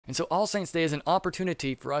And so All Saints Day is an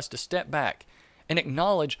opportunity for us to step back and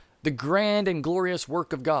acknowledge the grand and glorious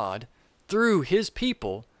work of God through His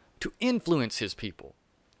people to influence His people.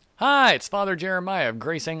 Hi, it's Father Jeremiah of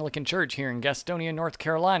Grace Anglican Church here in Gastonia, North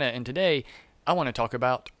Carolina, and today I want to talk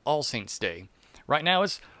about All Saints Day. Right now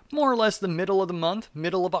it's more or less the middle of the month,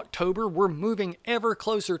 middle of October. We're moving ever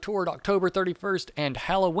closer toward October 31st and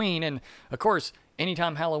Halloween, and of course,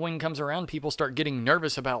 anytime Halloween comes around, people start getting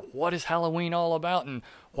nervous about what is Halloween all about and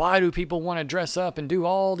why do people want to dress up and do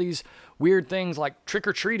all these weird things like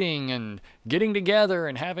trick-or-treating and getting together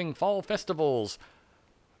and having fall festivals.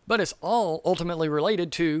 But it's all ultimately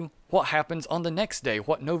related to what happens on the next day,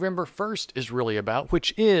 what November 1st is really about,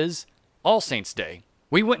 which is All Saints Day.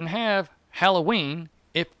 We wouldn't have Halloween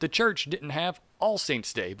if the church didn't have All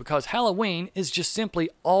Saints Day, because Halloween is just simply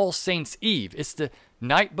All Saints Eve. It's the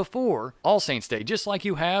night before All Saints Day, just like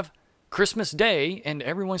you have Christmas Day and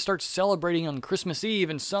everyone starts celebrating on Christmas Eve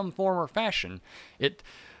in some form or fashion.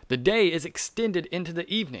 The day is extended into the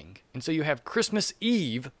evening, and so you have Christmas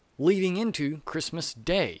Eve leading into Christmas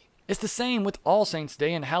Day. It's the same with All Saints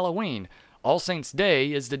Day and Halloween. All Saints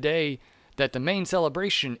Day is the day that the main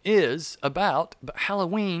celebration is about, but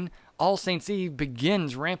Halloween, All Saints Eve,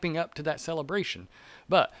 begins ramping up to that celebration.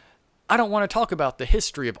 But I don't want to talk about the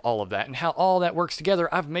history of all of that and how all that works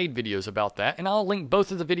together. I've made videos about that, and I'll link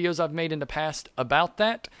both of the videos I've made in the past about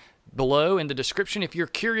that below in the description. If you're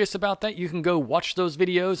curious about that, you can go watch those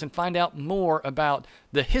videos and find out more about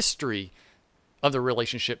the history of the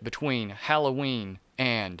relationship between Halloween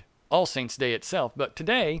and All Saints Day itself. But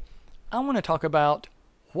today, I want to talk about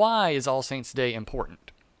why is All Saints Day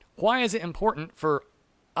important? Why is it important for,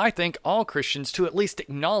 I think, all Christians to at least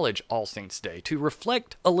acknowledge All Saints Day, to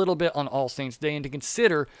reflect a little bit on All Saints Day, and to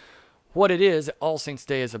consider what it is that All Saints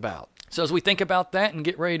Day is about. So as we think about that and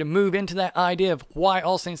get ready to move into that idea of why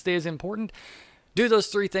All Saints Day is important, do those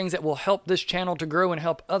three things that will help this channel to grow and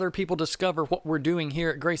help other people discover what we're doing here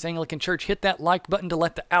at Grace Anglican Church. Hit that like button to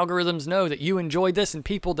let the algorithms know that you enjoyed this, and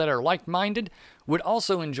people that are like-minded would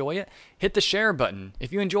also enjoy it. Hit the share button.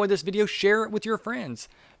 If you enjoyed this video, share it with your friends.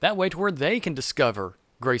 That way to where they can discover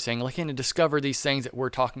Grace Anglican and discover these things that we're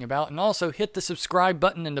talking about. And also hit the subscribe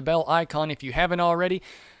button and the bell icon if you haven't already,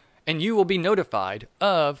 and you will be notified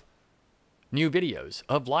of new videos,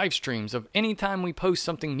 of live streams, of any time we post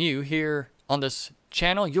something new here on this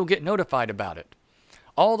channel. You'll get notified about it.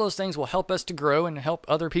 All those things will help us to grow and help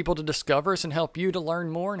other people to discover us and help you to learn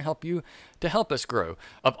more and help you to help us grow.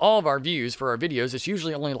 Of all of our views for our videos, it's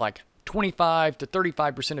usually only like 25 to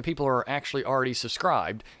 35% of people are actually already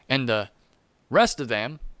subscribed, and the rest of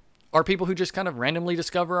them are people who just kind of randomly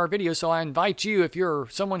discover our videos. So I invite you, if you're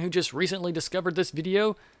someone who just recently discovered this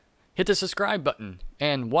video, hit the subscribe button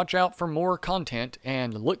and watch out for more content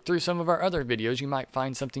and look through some of our other videos. You might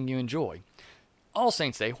find something you enjoy. All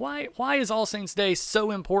Saints Day. Why is All Saints Day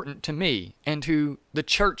so important to me and to the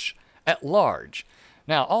church at large?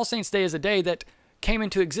 Now, All Saints Day is a day that came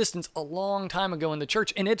into existence a long time ago in the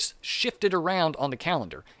church, and it's shifted around on the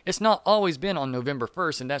calendar. It's not always been on November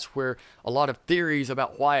 1st, and that's where a lot of theories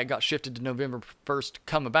about why it got shifted to November 1st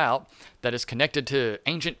come about, that is connected to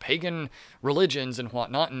ancient pagan religions and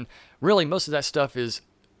whatnot, and really most of that stuff is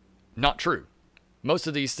not true. Most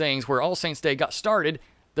of these things where All Saints Day got started,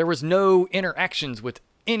 there was no interactions with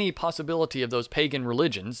any possibility of those pagan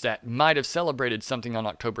religions that might have celebrated something on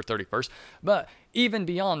October 31st. But even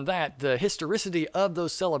beyond that, the historicity of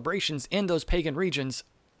those celebrations in those pagan regions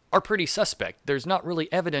are pretty suspect. There's not really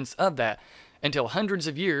evidence of that until hundreds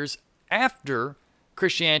of years after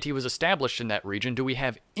Christianity was established in that region do we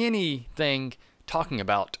have anything talking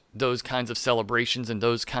about those kinds of celebrations and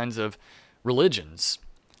those kinds of religions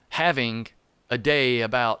having a day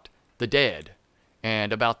about the dead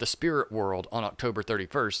and about the spirit world on October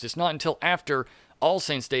 31st. It's not until after All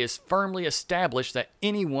Saints Day is firmly established that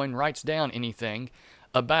anyone writes down anything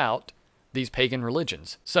about these pagan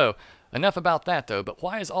religions. So, enough about that though, but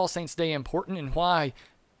why is All Saints Day important, and why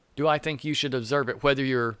do I think you should observe it, whether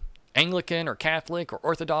you're Anglican or Catholic or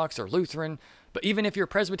Orthodox or Lutheran, but even if you're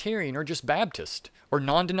Presbyterian or just Baptist or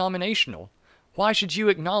non-denominational? Why should you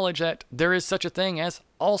acknowledge that there is such a thing as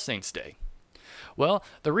All Saints Day? Well,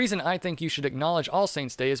 the reason I think you should acknowledge All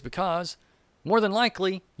Saints Day is because, more than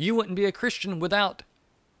likely, you wouldn't be a Christian without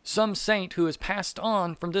some saint who has passed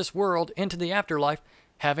on from this world into the afterlife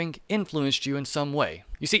having influenced you in some way.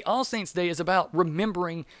 You see, All Saints Day is about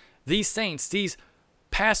remembering these saints, these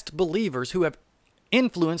past believers who have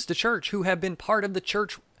influenced the church, who have been part of the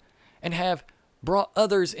church and have brought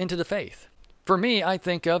others into the faith. For me, I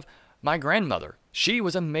think of my grandmother. She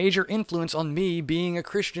was a major influence on me being a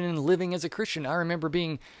Christian and living as a Christian. I remember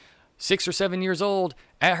being 6 or 7 years old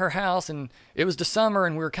at her house, and it was the summer,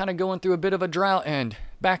 and we were kind of going through a bit of a drought. And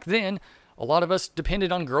back then, a lot of us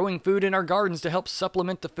depended on growing food in our gardens to help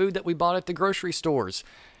supplement the food that we bought at the grocery stores.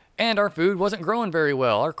 And our food wasn't growing very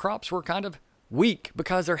well. Our crops were kind of weak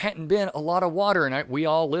because there hadn't been a lot of water, and we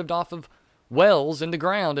all lived off of wells in the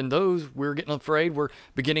ground, and those, we were getting afraid, were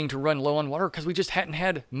beginning to run low on water because we just hadn't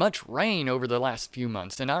had much rain over the last few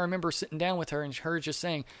months. And I remember sitting down with her and her just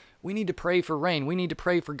saying, we need to pray for rain. We need to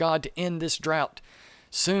pray for God to end this drought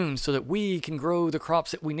soon so that we can grow the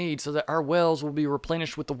crops that we need, so that our wells will be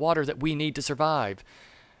replenished with the water that we need to survive.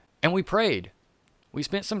 And we prayed. We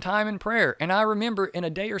spent some time in prayer. And I remember in a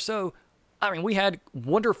day or so, we had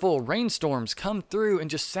wonderful rainstorms come through and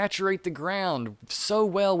just saturate the ground so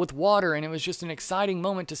well with water. And it was just an exciting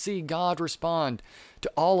moment to see God respond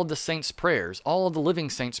to all of the saints' prayers, all of the living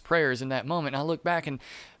saints' prayers in that moment. And I look back, and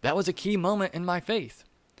that was a key moment in my faith,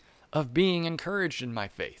 of being encouraged in my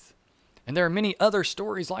faith. And there are many other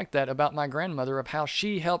stories like that about my grandmother, of how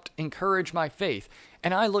she helped encourage my faith.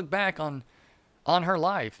 And I look back on her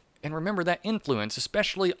life and remember that influence,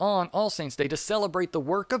 especially on All Saints Day, to celebrate the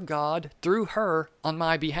work of God through her on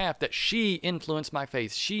my behalf, that she influenced my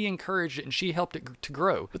faith. She encouraged it and she helped it to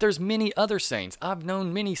grow. But there's many other saints. I've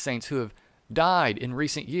known many saints who have died in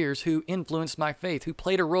recent years who influenced my faith, who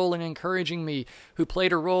played a role in encouraging me, who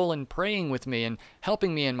played a role in praying with me and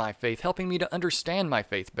helping me in my faith, helping me to understand my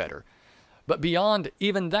faith better. But beyond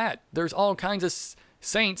even that, there's all kinds of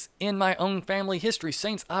saints in my own family history,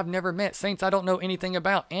 saints I've never met, saints I don't know anything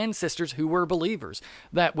about, ancestors who were believers,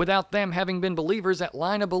 that without them having been believers, that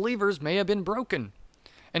line of believers may have been broken.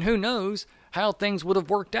 And who knows how things would have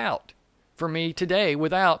worked out for me today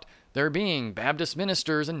without there being Baptist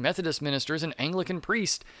ministers and Methodist ministers and Anglican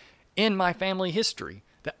priests in my family history,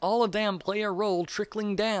 that all of them play a role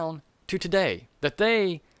trickling down to today, that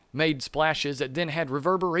they made splashes that then had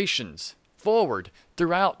reverberations forward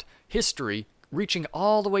throughout history, reaching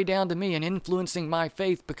all the way down to me and influencing my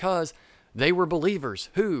faith because they were believers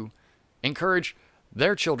who encouraged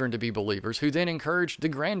their children to be believers, who then encouraged the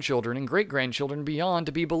grandchildren and great-grandchildren beyond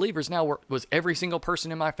to be believers. Now, was every single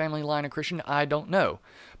person in my family line a Christian? I don't know.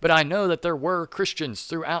 But I know that there were Christians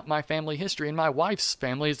throughout my family history, and my wife's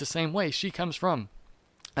family is the same way. She comes from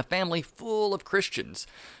a family full of Christians.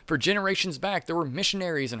 For generations back, there were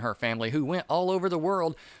missionaries in her family who went all over the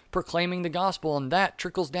world proclaiming the gospel, and that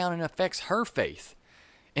trickles down and affects her faith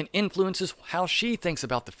and influences how she thinks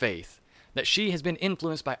about the faith. That she has been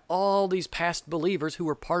influenced by all these past believers who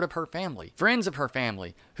were part of her family, friends of her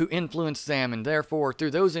family who influenced them, and therefore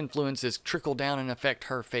through those influences trickle down and affect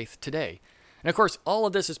her faith today. And of course, all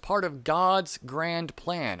of this is part of God's grand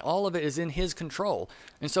plan. All of it is in His control.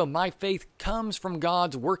 And so my faith comes from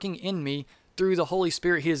God's working in me through the Holy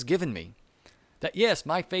Spirit He has given me. That yes,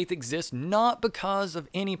 my faith exists not because of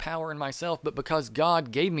any power in myself, but because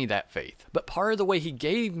God gave me that faith. But part of the way He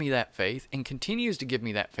gave me that faith and continues to give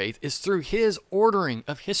me that faith is through His ordering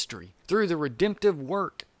of history, through the redemptive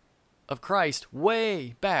work of Christ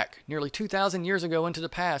way back, nearly 2,000 years ago into the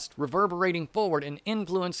past, reverberating forward and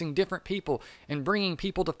influencing different people and bringing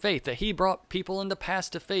people to faith, that He brought people in the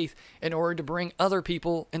past to faith in order to bring other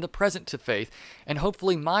people in the present to faith. And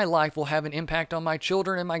hopefully my life will have an impact on my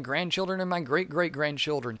children and my grandchildren and my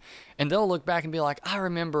great-great-grandchildren. And they'll look back and be like, I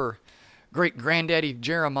remember great-granddaddy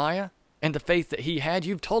Jeremiah and the faith that he had.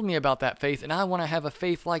 You've told me about that faith, and I want to have a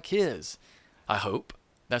faith like his. I hope.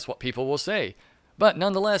 That's what people will say. But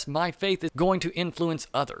nonetheless, my faith is going to influence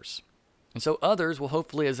others. And so others will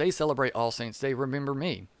hopefully, as they celebrate All Saints Day, remember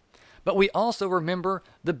me. But we also remember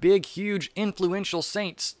the big, huge, influential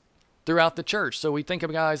saints throughout the church. So we think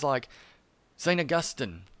of guys like St.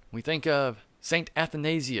 Augustine. We think of St.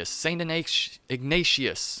 Athanasius, St.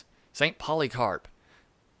 Ignatius, St. Polycarp.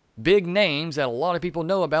 Big names that a lot of people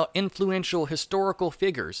know about, influential historical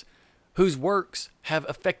figures whose works have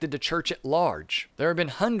affected the church at large. There have been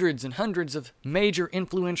hundreds and hundreds of major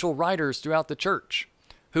influential writers throughout the church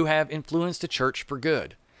who have influenced the church for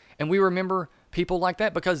good. And we remember people like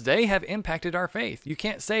that because they have impacted our faith. You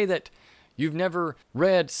can't say that you've never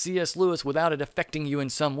read C.S. Lewis without it affecting you in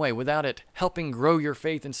some way, without it helping grow your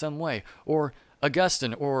faith in some way, or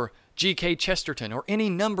Augustine, or G.K. Chesterton, or any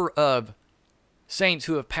number of saints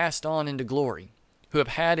who have passed on into glory, who have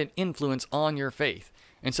had an influence on your faith.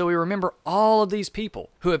 And so we remember all of these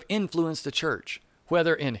people who have influenced the church,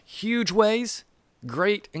 whether in huge ways,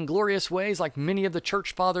 great and glorious ways, like many of the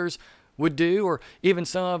church fathers would do, or even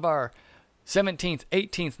some of our 17th,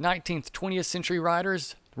 18th, 19th, 20th century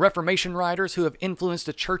writers, Reformation writers who have influenced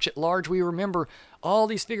the church at large. We remember all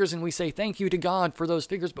these figures and we say thank you to God for those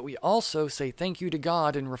figures, but we also say thank you to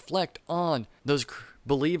God and reflect on those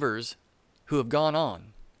believers who have gone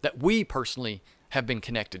on. that we personally have been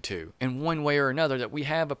connected to in one way or another, that we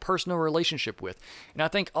have a personal relationship with. And I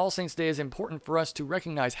think All Saints Day is important for us to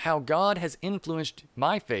recognize how God has influenced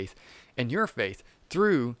my faith and your faith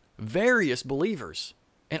through various believers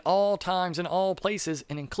in all times and all places,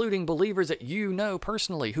 and including believers that you know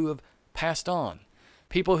personally who have passed on.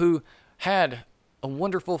 People who had a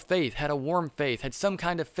wonderful faith, had a warm faith, had some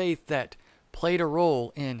kind of faith that played a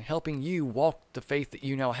role in helping you walk the faith that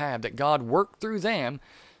you now have, that God worked through them.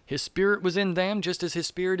 His Spirit was in them just as His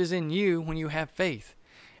Spirit is in you when you have faith,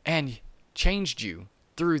 and changed you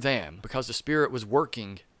through them because the Spirit was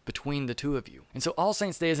working between the two of you. And so All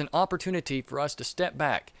Saints Day is an opportunity for us to step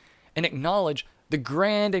back and acknowledge the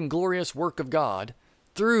grand and glorious work of God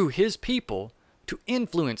through His people to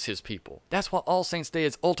influence His people. That's what All Saints Day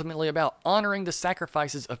is ultimately about, honoring the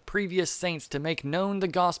sacrifices of previous saints to make known the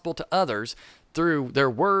gospel to others through their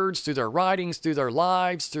words, through their writings, through their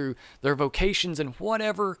lives, through their vocations, in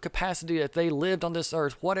whatever capacity that they lived on this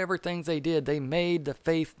earth, whatever things they did, they made the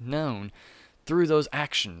faith known through those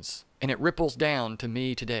actions. And it ripples down to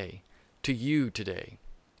me today, to you today.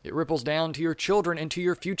 It ripples down to your children and to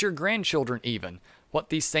your future grandchildren even. What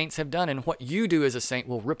these saints have done and what you do as a saint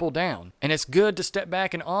will ripple down. And it's good to step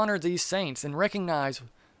back and honor these saints and recognize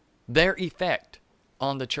their effect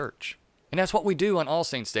on the church. And that's what we do on All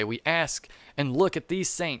Saints Day. We ask and look at these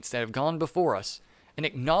saints that have gone before us and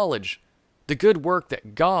acknowledge the good work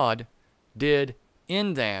that God did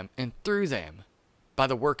in them and through them by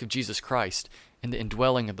the work of Jesus Christ and the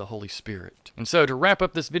indwelling of the Holy Spirit. And so to wrap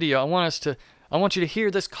up this video, I want you to hear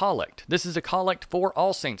this collect. This is a collect for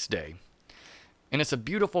All Saints Day. And it's a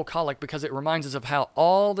beautiful collect because it reminds us of how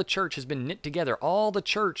all the church has been knit together. All the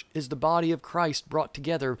church is the body of Christ brought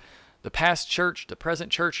together. The past church, the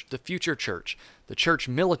present church, the future church. The church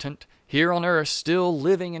militant here on earth, still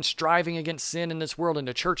living and striving against sin in this world. And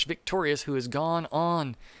the church victorious who has gone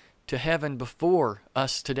on to heaven before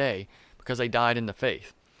us today because they died in the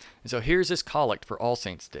faith. And so here's this collect for All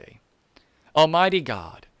Saints Day. Almighty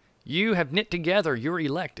God, you have knit together your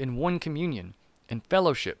elect in one communion and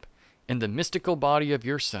fellowship in the mystical body of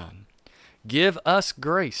your Son. Give us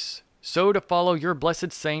grace so to follow your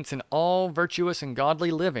blessed saints in all virtuous and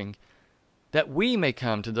godly living, that we may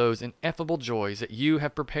come to those ineffable joys that you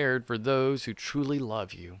have prepared for those who truly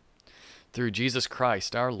love you. Through Jesus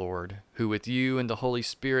Christ our Lord, who with you and the Holy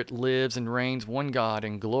Spirit lives and reigns one God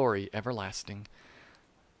in glory everlasting.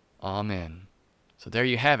 Amen. So there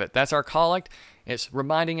you have it. That's our collect. It's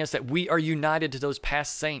reminding us that we are united to those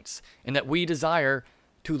past saints and that we desire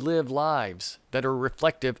to live lives that are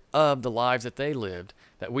reflective of the lives that they lived,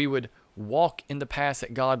 that we would walk in the paths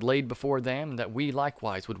that God laid before them, that we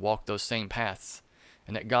likewise would walk those same paths,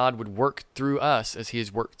 and that God would work through us as He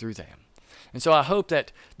has worked through them. And so I hope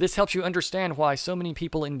that this helps you understand why so many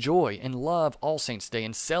people enjoy and love All Saints Day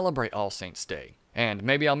and celebrate All Saints Day. And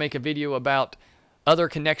maybe I'll make a video about other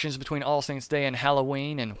connections between All Saints Day and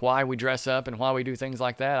Halloween and why we dress up and why we do things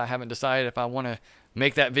like that. I haven't decided if I want to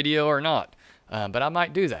make that video or not. But I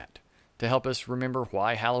might do that to help us remember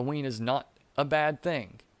why Halloween is not a bad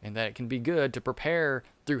thing and that it can be good to prepare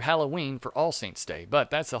through Halloween for All Saints Day. But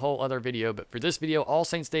that's a whole other video. But for this video, All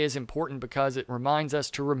Saints Day is important because it reminds us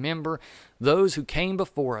to remember those who came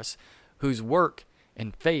before us, whose work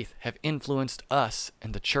and faith have influenced us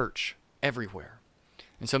and the church everywhere.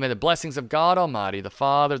 And so may the blessings of God Almighty, the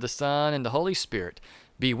Father, the Son, and the Holy Spirit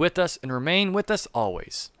be with us and remain with us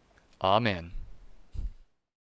always. Amen.